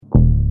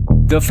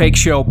The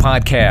Fakeshow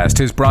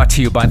podcast is brought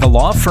to you by the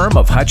law firm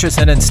of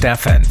Hutchison and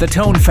Steffen, the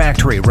Tone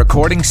Factory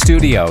Recording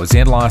Studios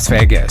in Las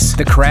Vegas,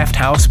 the Craft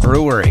House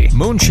Brewery,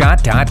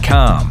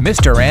 Moonshot.com,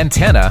 Mr.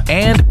 Antenna,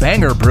 and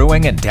Banger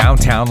Brewing in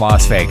downtown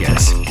Las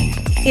Vegas.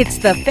 It's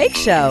The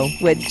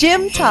Fakeshow with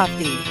Jim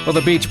Tofte. Well,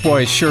 the Beach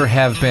Boys sure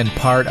have been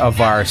part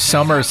of our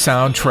summer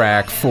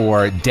soundtrack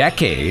for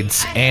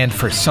decades, and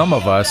for some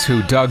of us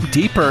who dug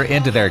deeper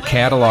into their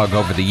catalog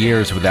over the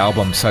years with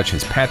albums such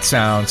as Pet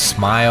Sounds,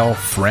 Smile,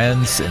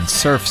 Friends, and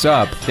Surf's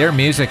Up, their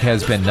music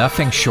has been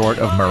nothing short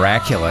of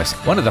miraculous.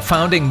 One of the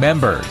founding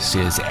members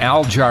is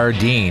Al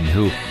Jardine,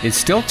 who is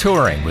still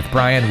touring with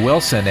Brian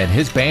Wilson and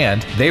his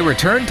band. They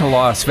returned to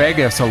Las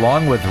Vegas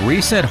along with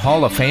recent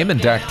Hall of Fame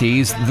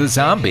inductees, the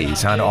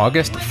Zombies, on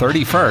August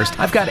 31st.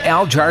 I've got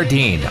Al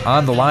Jardine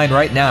on the line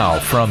right now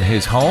from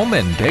his home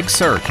in Big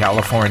Sur,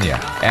 California.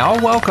 Al,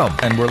 welcome.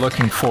 And we're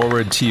looking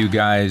forward to you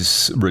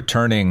guys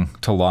returning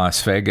to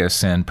Las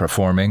Vegas and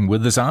performing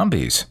with the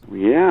Zombies.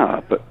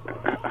 Yeah, but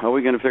how are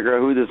we going to figure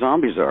out who the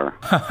Zombies are?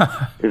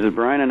 Is it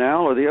Brian and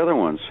Al or the other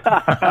ones?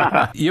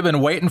 You've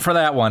been waiting for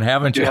that one,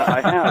 haven't you? Yeah,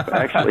 I have,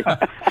 actually.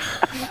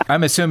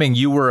 I'm assuming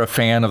you were a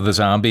fan of the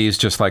Zombies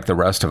just like the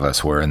rest of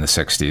us were in the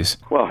 60s.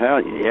 Well,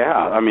 hell, yeah.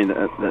 I mean,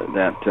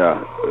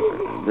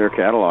 their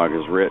catalog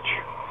is rich,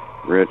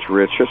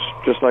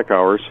 just like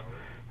ours.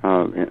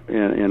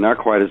 And not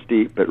quite as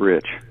deep, but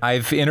rich.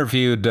 I've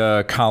interviewed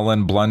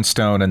Colin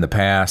Blunstone in the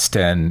past,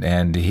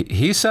 and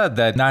he said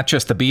that not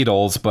just the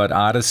Beatles, but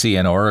Odyssey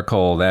and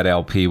Oracle, that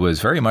LP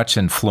was very much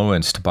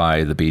influenced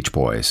by the Beach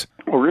Boys.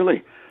 Oh,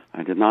 really?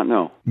 I did not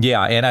know.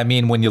 Yeah, and I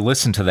mean, when you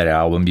listen to that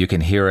album, you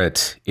can hear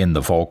it in the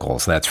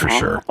vocals, that's for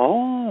sure.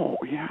 Oh,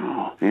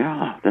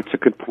 yeah, that's a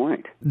good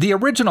point. The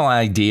original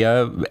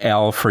idea,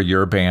 Al, for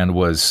your band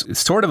was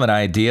sort of an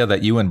idea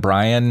that you and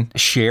Brian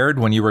shared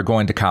when you were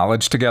going to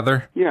college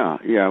together? Yeah,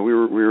 we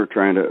were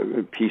trying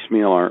to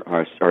piecemeal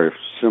our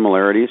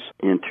similarities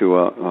into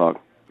a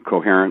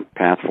coherent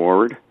path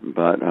forward,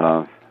 but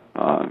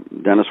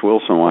Dennis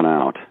Wilson went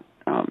out.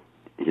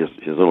 His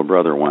little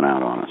brother went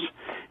out on us,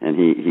 and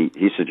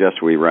he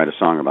suggested we write a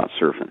song about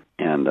surfing.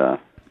 And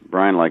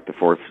Brian liked the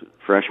Fourth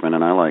Freshman,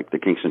 and I liked the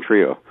Kingston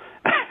Trio.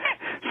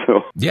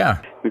 So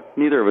yeah,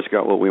 neither of us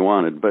got what we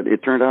wanted, but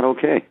it turned out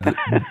okay.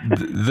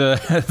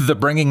 the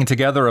bringing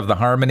together of the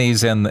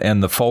harmonies and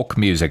the folk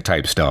music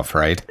type stuff,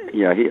 right?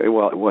 Yeah.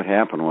 What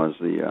happened was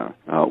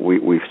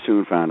we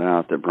soon found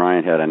out that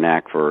Brian had a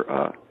knack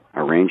for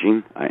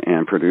arranging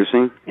and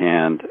producing,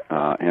 and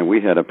we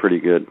had a pretty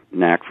good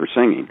knack for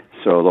singing.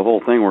 So the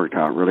whole thing worked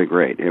out really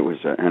great. It was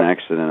an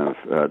accident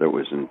that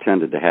was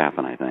intended to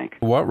happen, I think.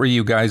 What were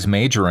you guys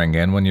majoring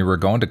in when you were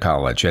going to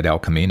college at El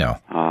Camino?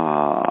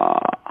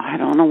 I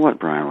don't know what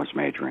Brian was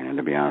majoring in,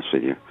 to be honest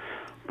with you,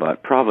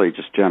 but probably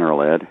just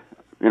general ed.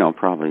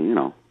 Probably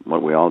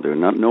what we all do.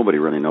 Nobody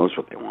really knows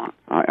what they want.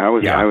 I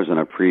was in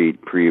a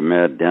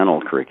pre-med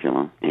dental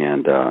curriculum,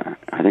 and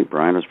I think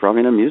Brian was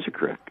probably in a music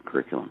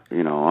curriculum.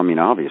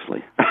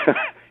 Obviously.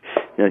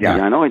 Yeah,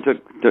 I know he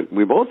took.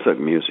 We both took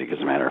music, as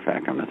a matter of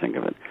fact. I'm going to think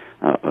of it.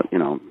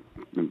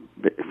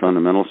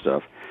 Fundamental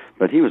stuff.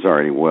 But he was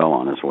already well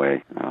on his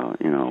way,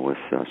 with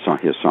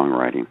his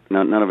songwriting.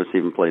 None of us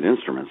even played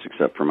instruments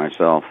except for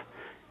myself,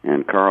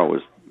 and Carl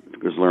was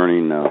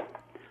learning.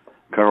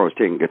 Carl was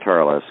taking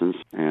guitar lessons,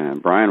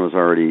 and Brian was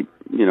already,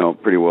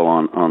 pretty well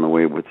on the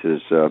way with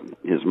his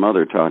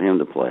mother taught him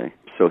to play.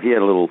 So he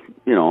had a little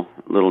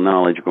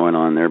knowledge going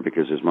on there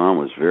because his mom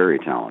was very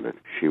talented.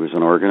 She was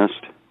an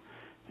organist,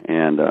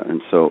 and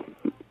so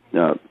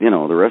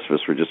the rest of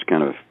us were just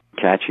kind of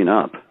catching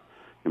up,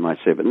 you might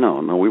say. But no,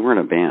 we weren't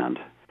a band.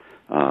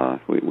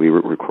 We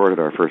recorded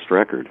our first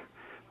record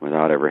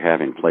without ever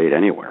having played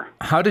anywhere.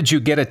 How did you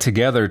get it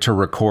together to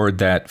record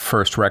that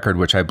first record,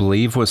 which I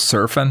believe was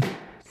Surfin'?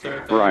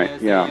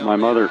 Right, yeah. My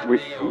mother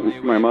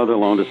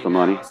loaned us the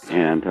money,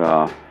 and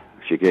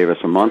she gave us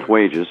a month of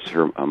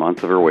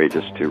her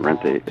wages to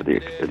rent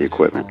the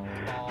equipment,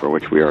 for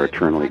which we are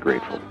eternally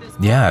grateful.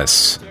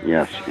 Yes,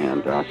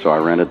 and so I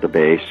rented the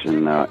bass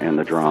and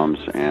the drums,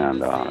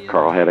 and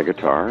Carl had a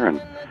guitar,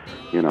 and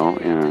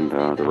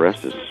the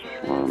rest is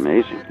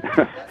amazing.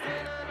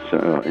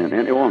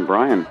 And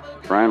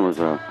Brian was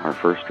our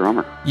first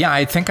drummer. Yeah,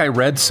 I think I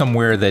read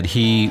somewhere that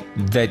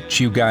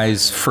you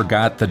guys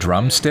forgot the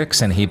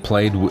drumsticks and he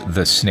played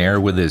the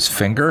snare with his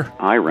finger.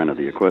 I rented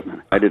the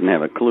equipment. I didn't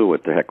have a clue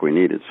what the heck we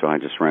needed, so I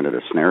just rented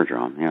a snare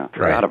drum. Yeah,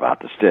 forgot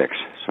about the sticks,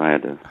 so I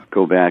had to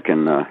go back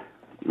and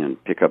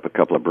pick up a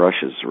couple of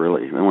brushes,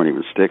 really. They weren't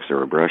even sticks, they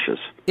were brushes.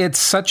 It's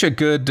such a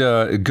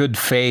good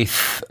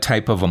faith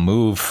type of a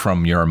move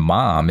from your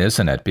mom,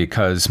 isn't it?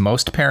 Because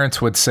most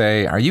parents would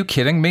say, "Are you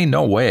kidding me?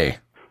 No way."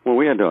 Well,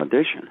 we had to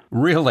audition.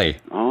 Really?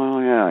 Oh,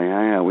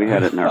 yeah. We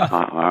had it in our...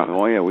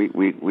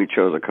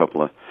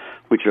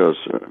 we chose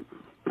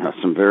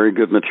some very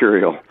good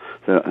material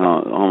that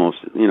almost,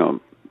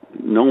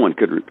 no one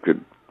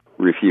could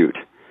refute.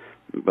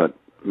 But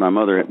my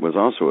mother was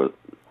also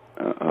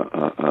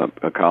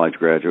a college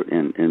graduate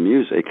in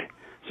music,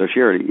 so she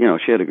already,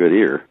 she had a good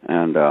ear,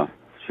 and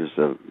she was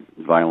a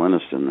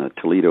violinist in the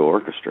Toledo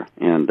Orchestra,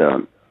 and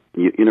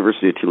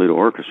University of Toledo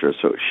Orchestra.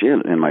 So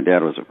and my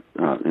dad was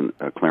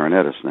a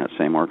clarinetist in that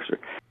same orchestra.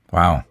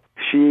 Wow.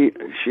 She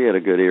had a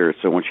good ear,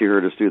 so when she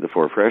heard us do the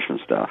Four Freshmen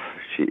stuff,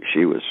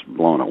 she was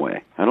blown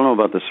away. I don't know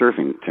about the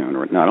surfing tune,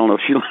 or no, I don't know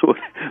if she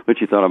what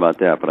she thought about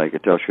that, but I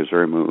could tell she was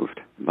very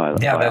moved by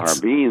our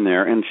being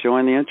there and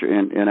showing the interest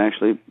and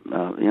actually,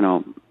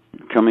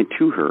 coming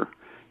to her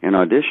and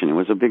auditioning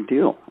was a big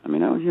deal. I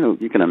mean, that was,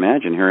 you can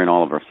imagine hearing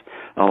all of us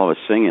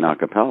singing a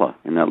cappella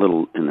in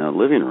the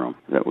living room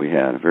that we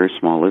had, a very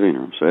small living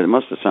room. So it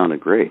must have sounded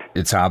great.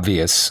 It's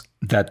obvious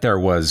that there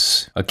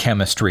was a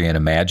chemistry and a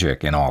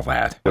magic in all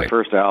that. The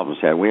first albums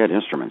we had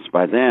instruments.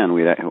 By then,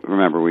 we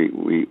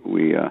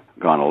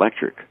gone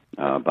electric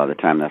by the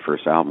time that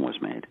first album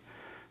was made.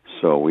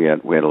 So we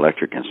had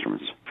electric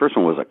instruments. First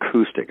one was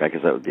acoustic. I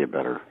guess that would be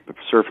better. But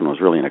Surfing was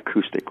really an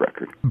acoustic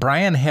record.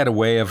 Brian had a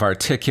way of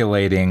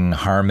articulating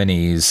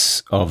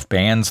harmonies of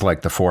bands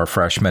like the Four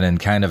Freshmen and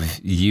kind of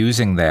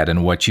using that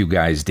in what you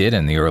guys did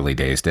in the early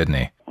days, didn't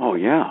he? Oh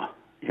yeah,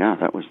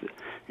 that was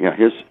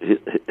his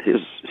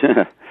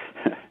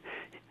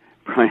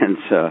Brian's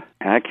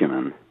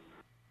acumen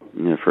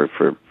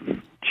for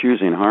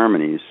choosing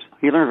harmonies.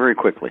 He learned very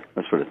quickly.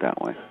 Let's put it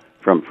that way.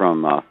 From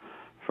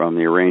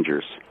the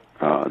arrangers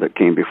that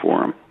came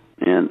before him,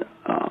 and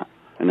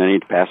then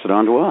he'd pass it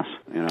on to us,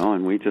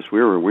 and we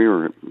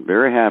were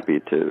very happy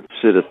to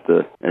sit at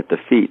the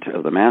feet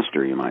of the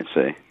master, you might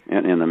say,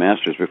 and the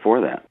masters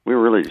before that. We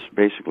were really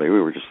we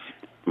were just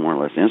more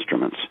or less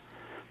instruments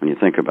when you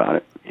think about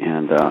it,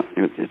 and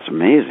it's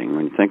amazing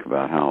when you think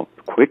about how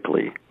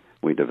quickly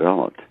we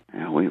developed.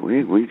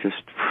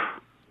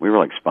 We were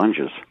like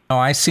sponges. Oh,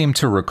 I seem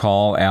to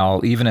recall,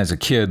 Al, even as a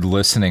kid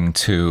listening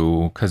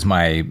to, because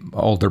my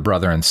older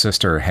brother and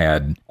sister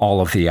had all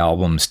of the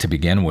albums to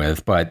begin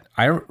with, but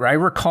I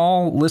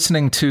recall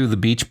listening to the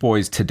Beach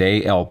Boys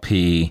Today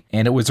LP,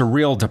 and it was a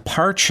real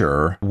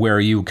departure where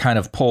you kind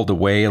of pulled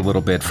away a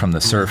little bit from the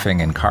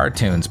surfing and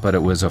cartoons, but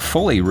it was a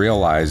fully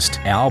realized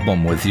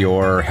album with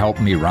your Help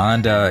Me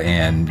Rhonda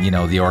and,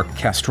 the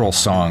orchestral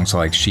songs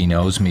like She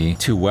Knows Me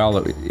Too Well.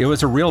 It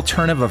was a real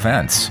turn of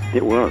events.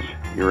 It was.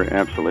 You're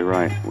absolutely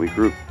right. We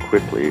grew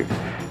quickly,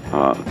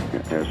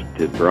 as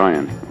did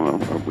Brian. Well,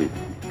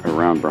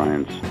 around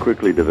Brian's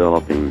quickly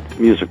developing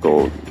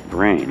musical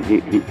brain.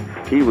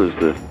 He was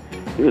a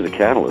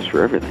catalyst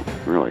for everything,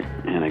 really.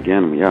 And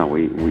again, we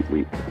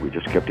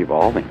just kept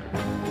evolving.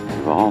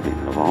 It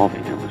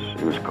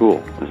was cool.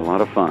 It was a lot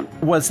of fun.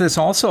 Was this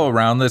also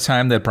around the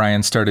time that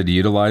Brian started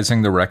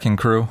utilizing the Wrecking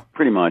Crew?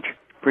 Pretty much,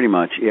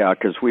 yeah.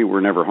 Because we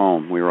were never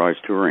home. We were always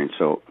touring,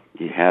 so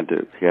he had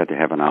to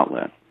have an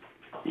outlet.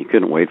 He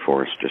couldn't wait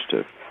for us just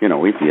to,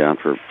 we'd be out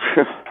for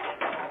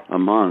a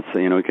month.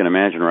 You can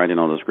imagine writing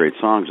all those great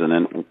songs and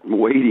then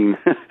waiting,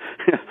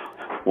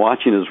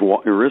 watching his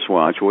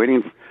wristwatch,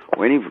 waiting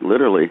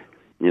literally.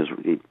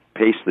 He'd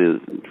pace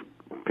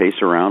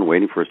around,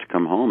 waiting for us to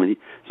come home. And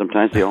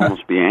sometimes he'd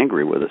almost be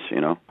angry with us,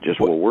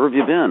 well, where have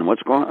you been?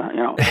 What's going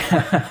on?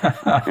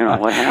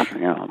 What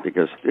happened?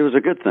 Because it was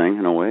a good thing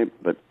in a way,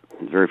 but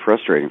it's very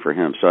frustrating for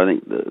him. So I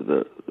think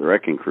the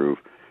Wrecking Crew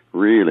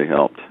really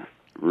helped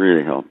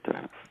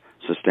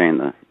sustain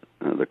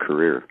the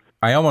career.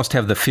 I almost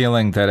have the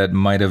feeling that it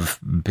might have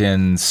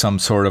been some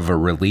sort of a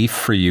relief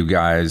for you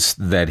guys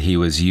that he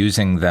was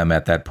using them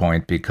at that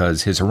point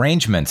because his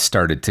arrangements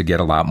started to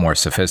get a lot more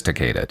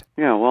sophisticated.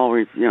 Yeah, well,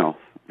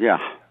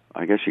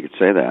 I guess you could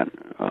say that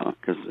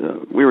because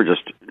we were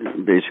just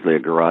basically a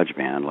garage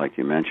band, like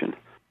you mentioned,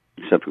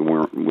 except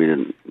we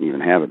didn't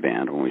even have a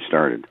band when we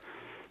started.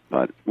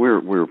 But we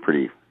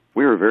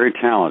were very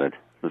talented.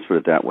 Let's put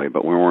it that way,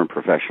 but we weren't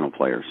professional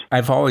players.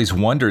 I've always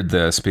wondered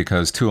this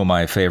because two of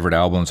my favorite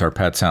albums are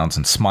Pet Sounds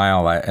and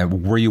Smile.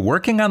 Were you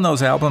working on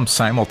those albums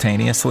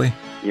simultaneously?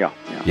 Yeah.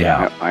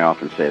 I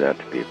often say that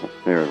to people.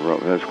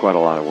 There's quite a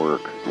lot of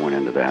work went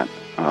into that,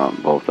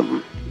 both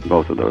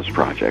of those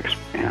projects,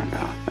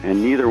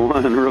 and neither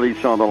one really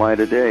saw the light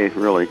of day,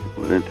 really,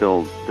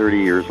 until 30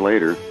 years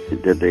later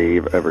did they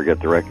ever get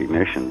the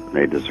recognition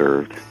they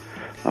deserved.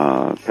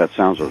 Pet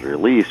Sounds was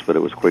released, but it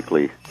was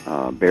quickly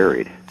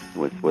buried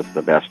with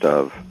the best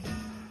of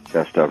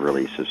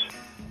releases,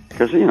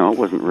 because it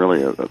wasn't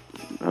really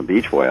a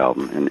Beach Boy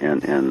album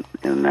in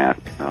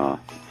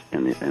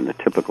the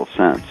typical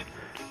sense.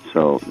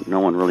 So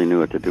no one really knew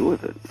what to do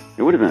with it.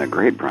 It would have been a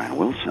great Brian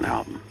Wilson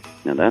album.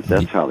 Now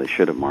that's how they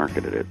should have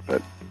marketed it.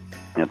 But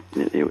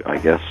I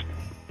guess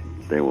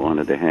they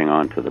wanted to hang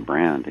on to the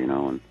brand,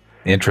 and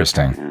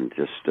interesting. And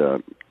just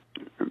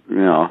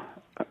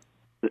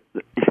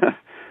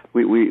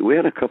We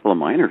had a couple of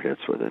minor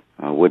hits with it.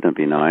 Wouldn't it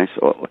be nice?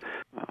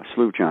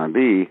 Sloop John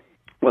B.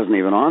 wasn't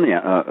even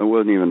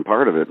wasn't even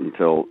part of it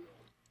until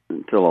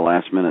the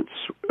last minute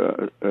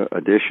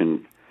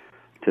addition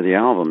to the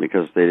album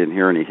because they didn't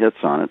hear any hits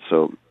on it.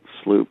 So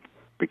Sloop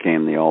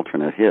became the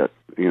alternate hit,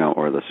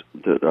 or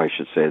I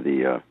should say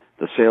the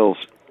sales,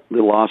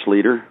 the loss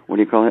leader. What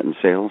do you call it in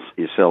sales?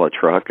 You sell a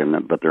truck,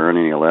 but there aren't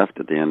any left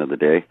at the end of the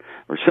day,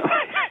 or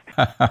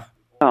something.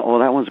 Well,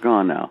 that one's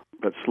gone now.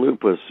 But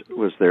Sloop was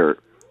their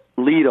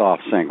lead-off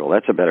single.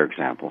 That's a better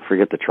example.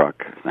 Forget the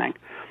truck thing.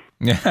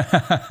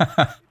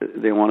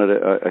 They wanted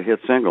a hit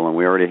single, and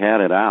we already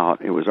had it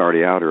out. It was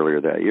already out earlier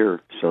that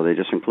year, so they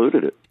just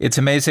included it. It's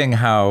amazing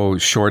how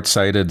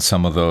short-sighted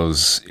some of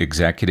those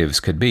executives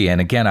could be. And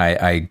again,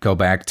 I go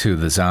back to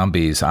the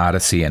Zombies,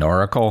 Odyssey, and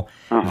Oracle.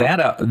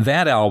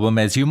 That album,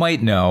 as you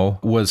might know,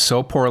 was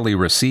so poorly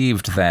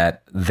received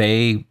that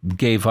they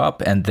gave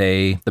up, and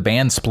the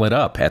band split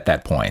up at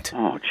that point.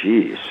 Oh,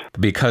 geez.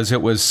 Because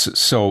it was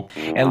so,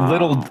 and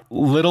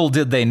little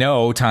did they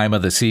know Time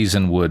of the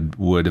Season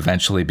would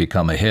eventually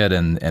become a hit,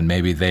 and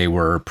maybe they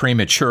were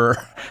premature.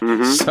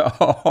 Mm-hmm. So,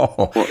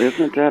 well,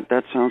 isn't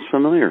that sounds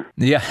familiar?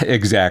 Yeah,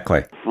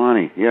 exactly.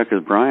 Funny, yeah,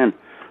 because Brian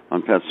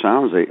on Pet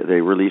Sounds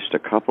they released a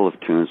couple of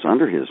tunes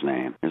under his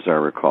name, as I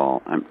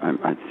recall.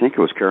 I think it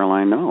was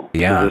Caroline No.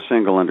 Yeah, it was a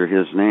single under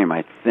his name,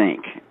 I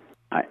think.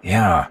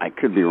 I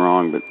could be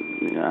wrong, but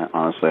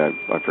honestly,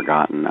 I've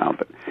forgotten now.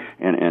 But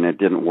and it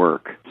didn't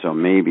work, so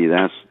maybe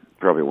that's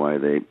probably why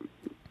they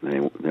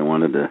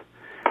wanted to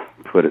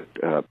put it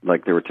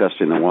like they were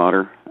testing the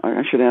water.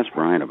 I should ask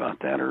Brian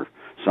about that, or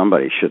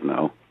somebody should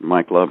know.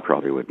 Mike Love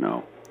probably would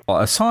know.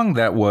 A song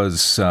that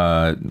was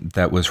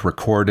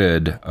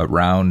recorded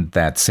around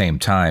that same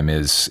time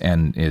is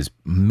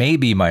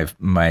maybe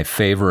my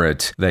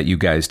favorite that you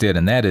guys did,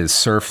 and that is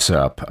 "Surf's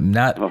Up."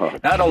 Not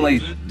only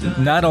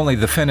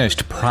the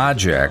finished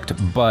project,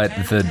 but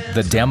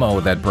the demo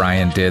that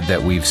Brian did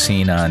that we've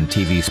seen on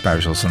TV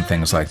specials and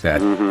things like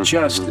that. Mm-hmm.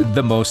 Just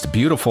the most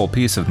beautiful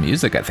piece of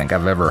music I think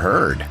I've ever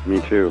heard.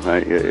 Me too.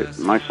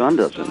 My son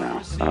does it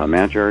now.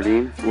 Matt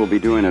Jardine will be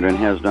doing it and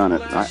has done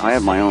it. I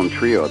have my own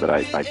trio that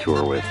I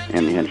tour with.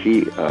 And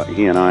he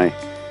and I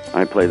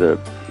play the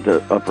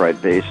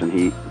upright bass, and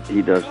he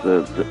does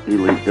the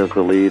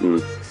lead,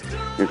 and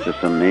it's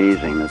just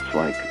amazing. It's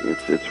like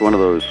it's one of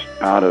those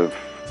out of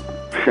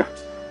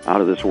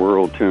this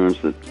world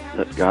tunes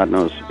that God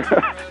knows,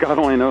 God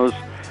only knows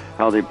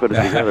how they put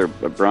it together.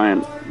 But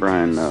Brian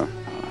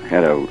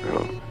had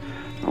a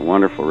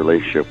wonderful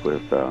relationship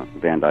with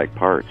Van Dyke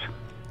Parts.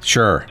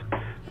 Sure.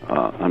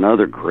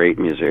 Another great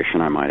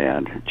musician, I might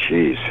add.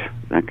 Jeez,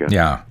 that guy.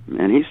 Yeah.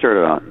 And he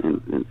started out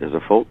as a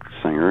folk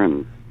singer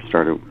and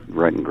started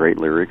writing great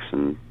lyrics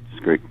and he's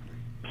a great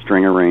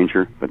string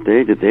arranger. But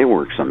they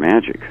worked some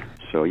magic.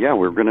 So, yeah,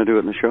 we're going to do it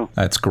in the show.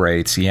 That's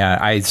great. Yeah,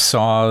 I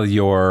saw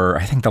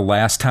I think the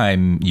last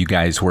time you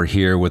guys were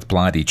here with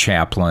Blondie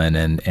Chaplin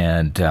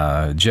and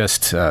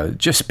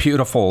just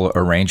beautiful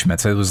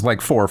arrangements. It was like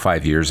 4 or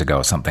 5 years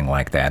ago, something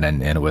like that,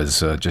 and it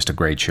was just a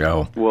great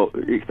show. Well,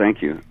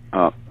 thank you.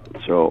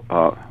 So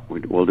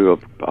we'll do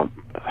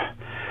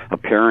a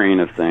pairing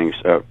of things.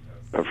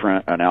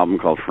 An album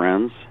called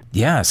Friends.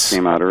 Yes.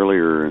 Came out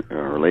earlier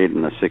or late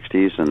in the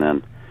 60s, and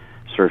then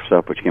Surf's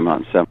Up, which came out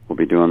in 7. We'll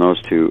be doing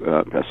those two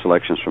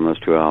selections from those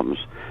two albums.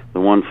 The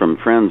one from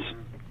Friends,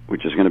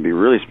 which is going to be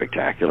really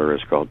spectacular,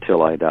 is called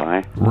Till I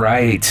Die.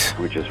 Right.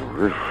 Which is,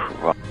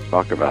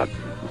 talk about,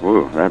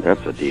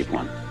 that's a deep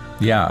one.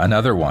 Yeah,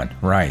 another one,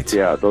 right.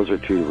 Yeah, those are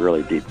two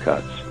really deep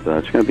cuts. So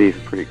it's going to be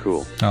pretty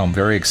cool. Oh, I'm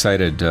very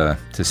excited to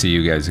see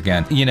you guys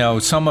again. You know,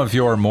 some of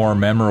your more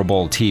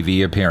memorable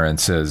TV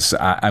appearances,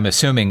 I'm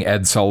assuming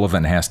Ed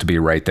Sullivan has to be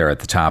right there at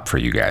the top for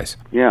you guys.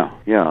 Yeah,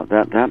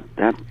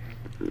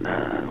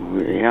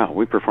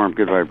 we performed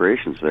Good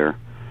Vibrations there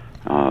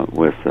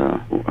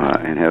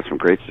and had some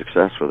great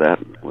success with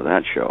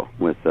that show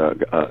with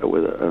an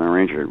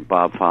arranger,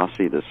 Bob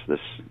Fosse. This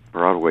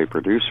Broadway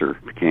producer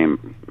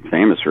became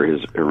famous for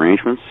his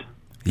arrangements.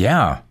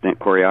 Yeah.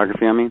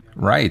 Choreography, I mean.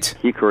 Right.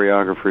 He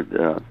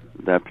choreographed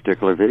that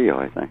particular video,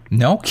 I think.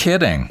 No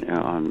kidding. Yeah,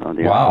 on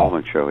the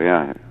Almond show,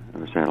 yeah.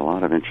 It had a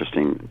lot of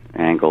interesting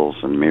angles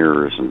and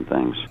mirrors and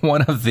things.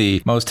 One of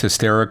the most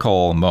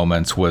hysterical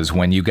moments was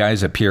when you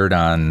guys appeared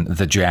on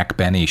the Jack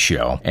Benny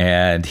show,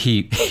 and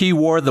he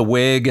wore the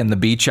wig and the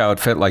beach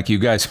outfit like you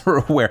guys were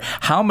aware.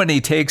 How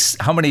many takes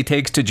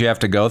did you have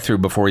to go through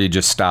before you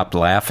just stopped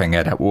laughing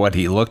at what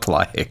he looked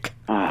like?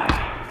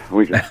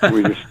 We just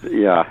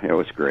it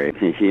was great.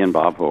 He and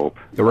Bob Hope.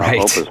 Right.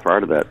 Bob Hope was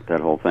part of that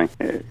whole thing.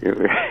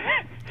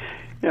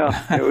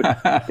 Yeah, it was.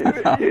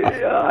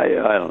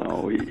 I don't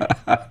know.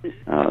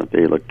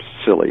 They looked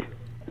silly,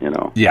 you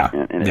know. Yeah,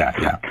 and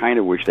I kind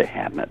of wish they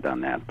hadn't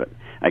done that, but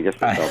I guess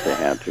they felt they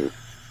had to.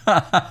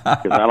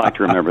 Because I like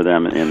to remember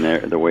them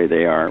in the way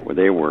they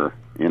were.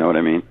 You know what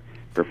I mean?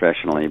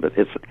 Professionally, but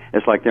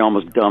it's like they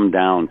almost dumbed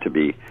down to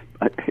be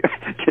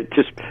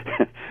just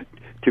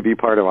to be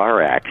part of our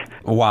act.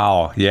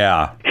 Wow.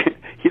 Yeah.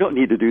 You don't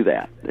need to do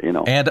that, you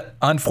know. And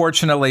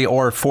unfortunately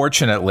or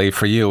fortunately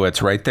for you,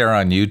 it's right there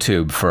on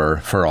YouTube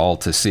for all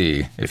to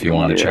see if you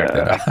want to check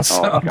that out.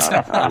 Oh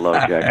God, I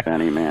love Jack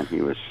Benny, man.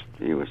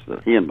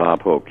 He and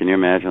Bob Hope. Can you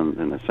imagine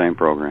in the same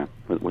program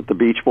with the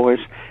Beach Boys?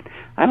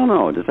 I don't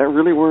know. Does that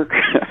really work?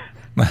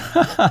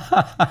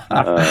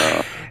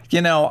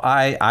 You know,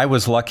 I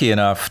was lucky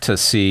enough to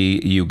see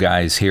you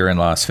guys here in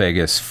Las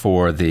Vegas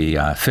for the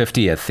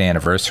 50th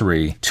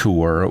anniversary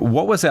tour.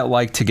 What was that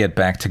like to get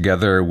back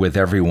together with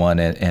everyone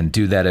and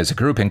do that as a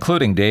group,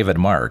 including David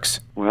Marks?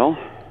 Well,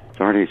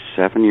 it's already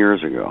 7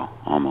 years ago,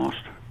 almost.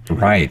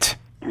 Right.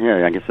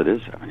 Yeah, I guess it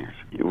is 7 years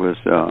ago. It was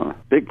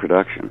big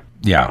production.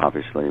 Yeah.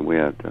 Obviously, we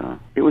had.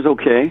 It was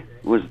okay.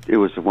 It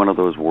was one of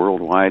those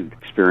worldwide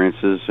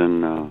experiences,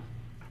 and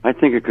I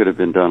think it could have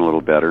been done a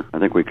little better. I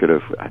think we could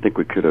have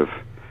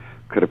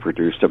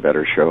produced a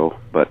better show.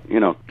 But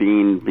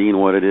being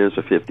what it is,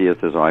 the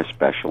 50th is always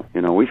special.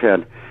 We've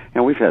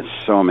had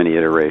so many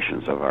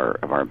iterations of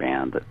our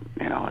band that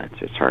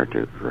it's hard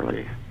to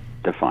really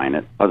define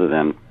it. Other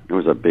than it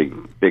was a big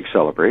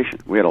celebration.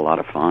 We had a lot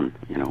of fun.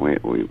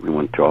 We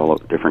went to all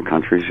different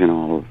countries.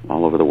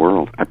 All over the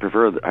world. I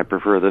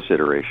prefer this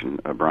iteration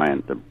of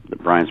Brian. The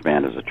Brian's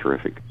band is a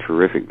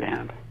terrific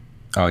band.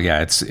 Oh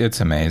yeah, it's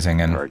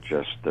amazing, and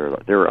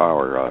they're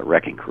our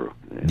wrecking crew.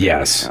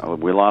 Yes,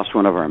 we lost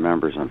one of our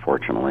members,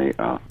 unfortunately,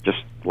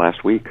 just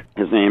last week.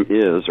 His name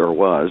is or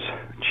was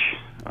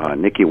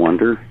Nicky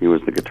Wonder. He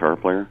was the guitar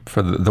player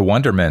for the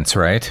Wondermints,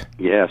 right?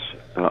 Yes,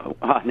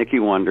 Nicky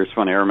Wonder. It's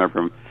funny. I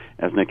remember him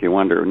as Nicky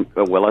Wonder.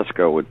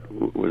 Waleska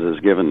was his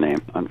given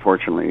name.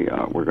 Unfortunately,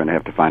 we're going to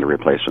have to find a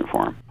replacement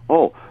for him.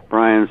 Oh,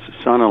 Brian's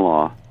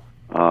son-in-law,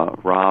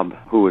 Rob,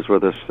 who was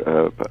with us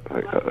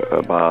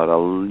about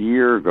a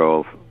year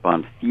ago,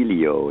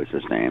 Bonfilio is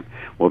his name,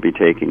 will be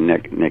taking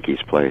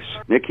Nicky's place.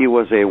 Nicky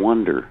was a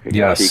wonder.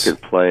 Yes. He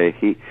could play.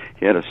 He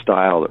had a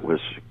style that was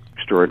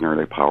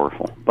extraordinarily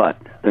powerful. But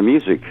the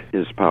music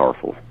is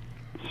powerful.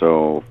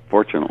 So,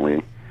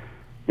 fortunately,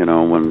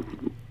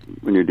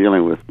 when you're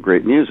dealing with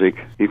great music,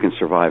 you can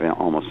survive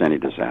almost any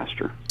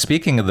disaster.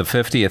 Speaking of the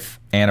 50th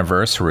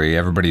anniversary,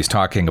 everybody's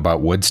talking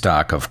about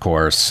Woodstock, of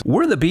course.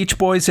 Were the Beach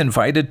Boys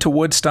invited to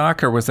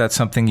Woodstock, or was that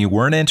something you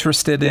weren't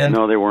interested in?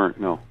 No, they weren't,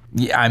 no.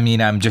 Yeah, I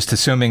mean, I'm just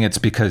assuming it's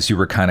because you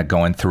were kind of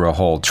going through a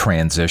whole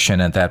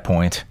transition at that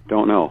point.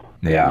 Don't know.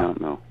 Yeah.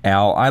 Don't know.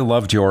 Al, I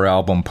loved your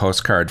album,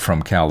 Postcard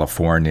from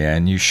California,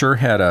 and you sure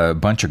had a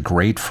bunch of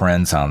great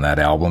friends on that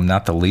album,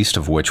 not the least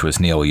of which was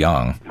Neil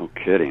Young. No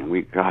kidding.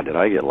 God, did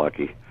I get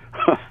lucky.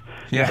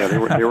 Yeah,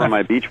 they were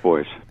my Beach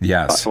Boys.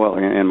 Yes. Well,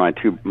 and my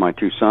two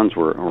sons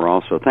were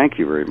also. Thank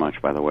you very much,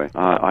 by the way.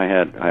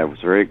 I was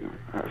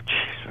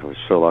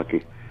so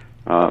lucky,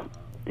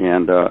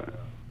 and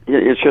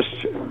it's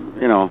just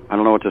I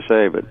don't know what to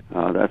say, but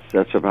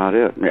that's about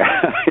it.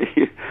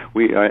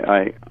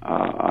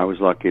 I was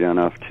lucky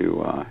enough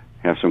to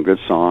have some good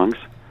songs,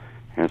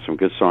 had some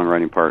good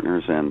songwriting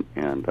partners, and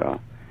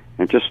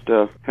just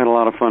had a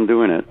lot of fun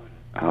doing it.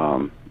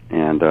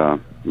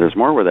 And there's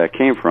more where that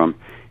came from.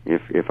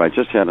 If I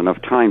just had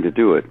enough time to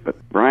do it, but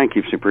Brian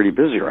keeps me pretty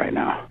busy right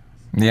now.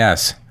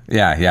 Yes,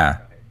 yeah.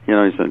 He's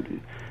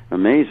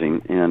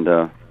amazing,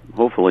 and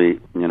hopefully,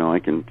 I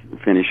can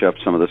finish up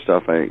some of the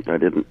stuff I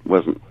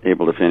wasn't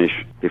able to finish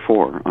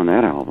before on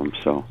that album.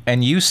 So.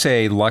 And you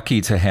say lucky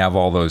to have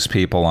all those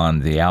people on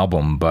the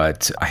album,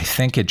 but I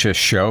think it just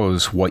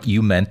shows what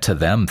you meant to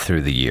them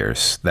through the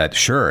years. That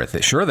sure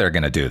they're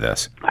going to do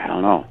this. I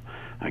don't know.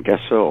 I guess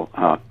so.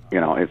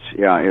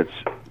 It's.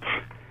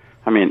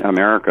 I mean,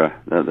 America,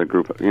 the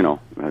group, do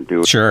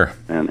it. Sure.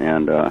 And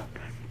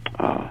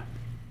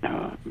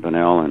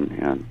Vanell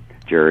and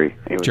Jerry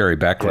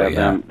Beckley.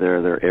 Yeah.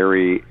 They're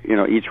airy.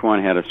 Each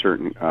one had a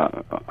certain.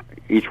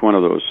 Each one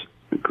of those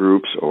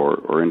groups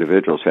or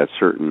individuals had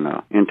certain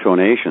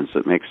intonations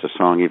that makes the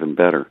song even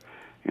better.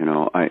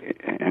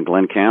 And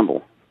Glenn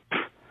Campbell,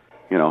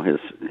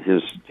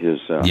 his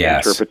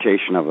yes.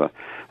 interpretation of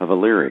a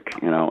lyric.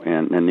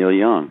 And Neil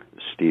Young,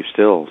 Steve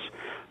Stills.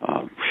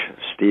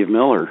 Steve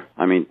Miller.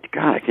 I mean,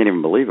 God, I can't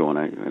even believe it when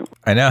I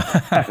know.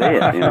 say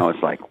it.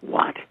 It's like,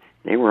 what?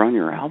 They were on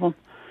your album?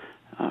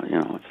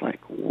 It's like,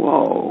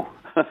 whoa.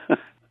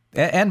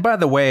 And by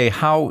the way,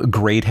 how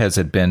great has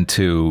it been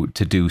to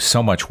do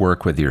so much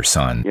work with your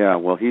son? Yeah,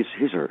 well, he's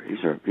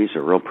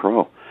a real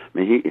pro. I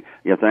mean,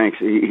 thanks.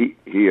 He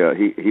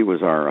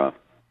was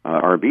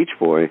our Beach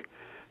Boy.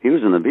 He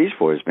was in the Beach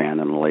Boys band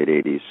in the late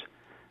 '80s.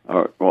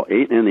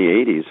 In the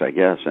 '80s, I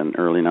guess, and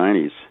early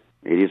 '90s.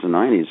 80s and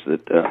 90s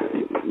that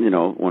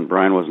when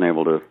Brian wasn't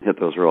able to hit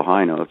those real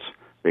high notes,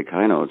 big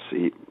high notes,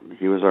 he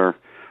was our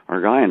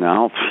guy, and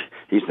now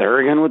he's there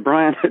again with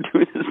Brian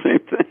doing the same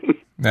thing.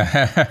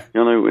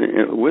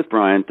 With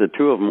Brian, the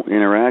two of them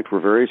interact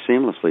very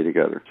seamlessly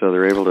together, so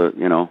they're able to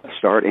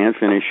start and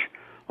finish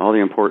all the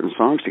important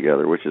songs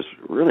together, which is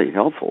really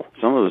helpful.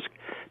 Some of us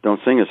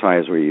don't sing as high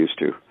as we used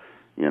to,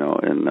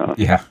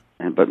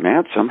 but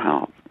Matt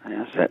somehow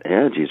has that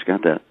edge. He's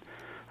got that.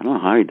 I don't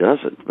know how he does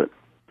it, but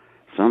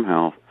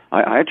somehow,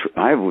 I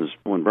was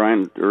when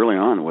Brian early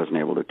on wasn't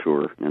able to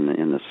tour in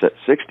the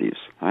 60s.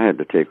 I had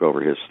to take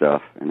over his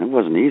stuff, and it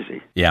wasn't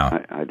easy.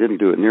 Yeah, I didn't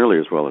do it nearly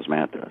as well as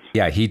Matt does.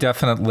 Yeah, he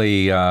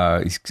definitely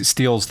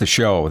steals the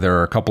show. There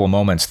are a couple of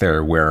moments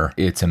there where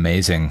it's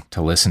amazing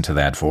to listen to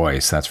that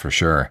voice. That's for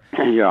sure.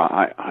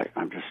 Yeah,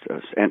 I'm just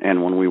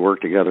and when we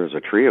work together as a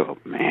trio,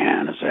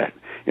 man,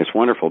 it's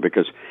wonderful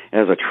because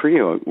as a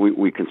trio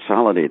we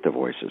consolidate the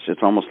voices.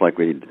 It's almost like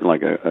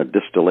a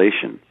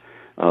distillation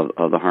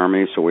of the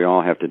harmony, so we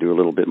all have to do a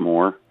little bit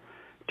more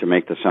to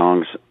make the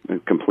songs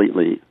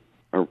completely,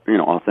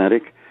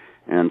 authentic.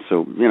 And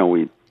so,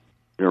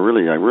 I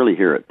really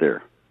hear it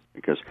there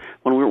because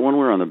when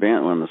we're on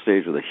the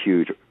stage with a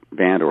huge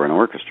band or an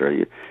orchestra,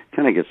 you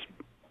kind of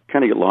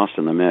get lost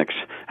in the mix.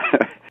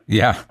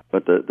 Yeah.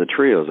 But the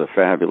trio is a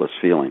fabulous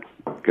feeling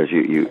because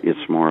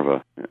it's more of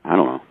a, I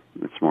don't know,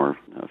 it's more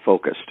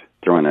focused,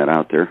 throwing that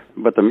out there.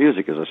 But the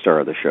music is the star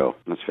of the show,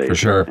 let's face it. For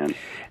sure. And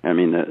I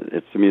mean,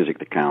 it's the music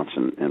that counts,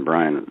 and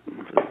Brian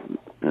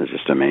is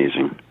just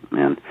amazing.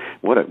 And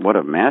what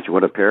a match,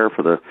 what a pair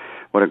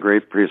what a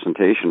great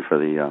presentation for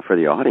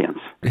the audience.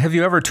 Have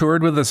you ever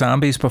toured with the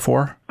Zombies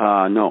before?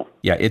 No.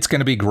 Yeah, it's going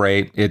to be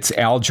great. It's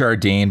Al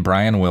Jardine,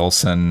 Brian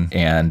Wilson,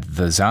 and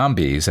the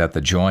Zombies at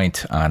the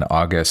Joint on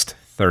August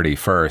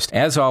 31st.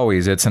 As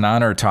always, it's an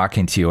honor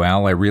talking to you,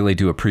 Al. I really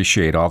do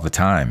appreciate all the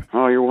time.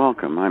 Oh, you're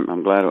welcome.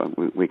 I'm glad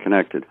we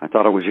connected. I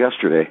thought it was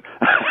yesterday.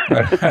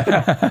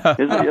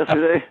 Is it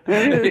yesterday?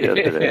 It is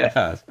yesterday.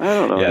 Yes. I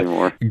don't know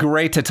anymore.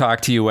 Great to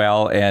talk to you,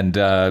 Al, and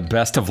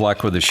best of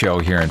luck with the show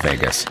here in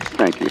Vegas.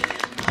 Thank you.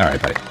 All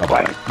right, buddy.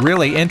 Bye-bye.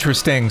 Really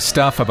interesting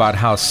stuff about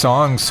how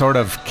songs sort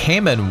of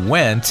came and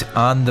went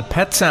on the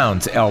Pet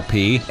Sounds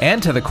LP,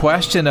 and to the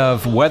question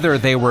of whether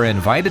they were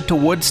invited to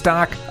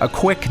Woodstock, a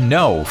quick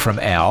no from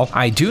Al.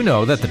 I do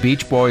know that the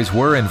Beach Boys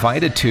were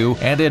invited to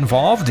and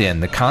involved in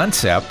the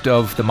concept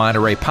of the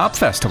Monterey Pop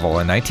Festival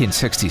in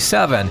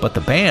 1967, but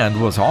the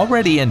band was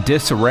already in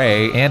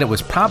disarray, and it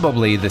was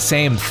probably the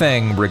same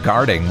thing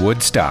regarding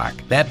Woodstock.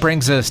 That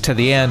brings us to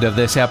the end of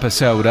this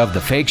episode of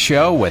The Fake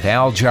Show with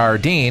Al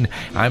Jardine.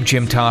 I'm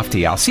Jim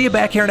Tofte. I'll see you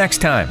back here next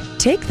time.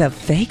 Take The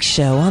Fake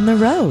Show on the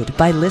road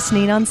by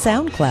listening on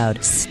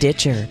SoundCloud,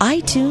 Stitcher,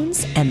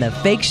 iTunes, and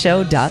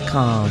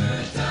thefakeshow.com.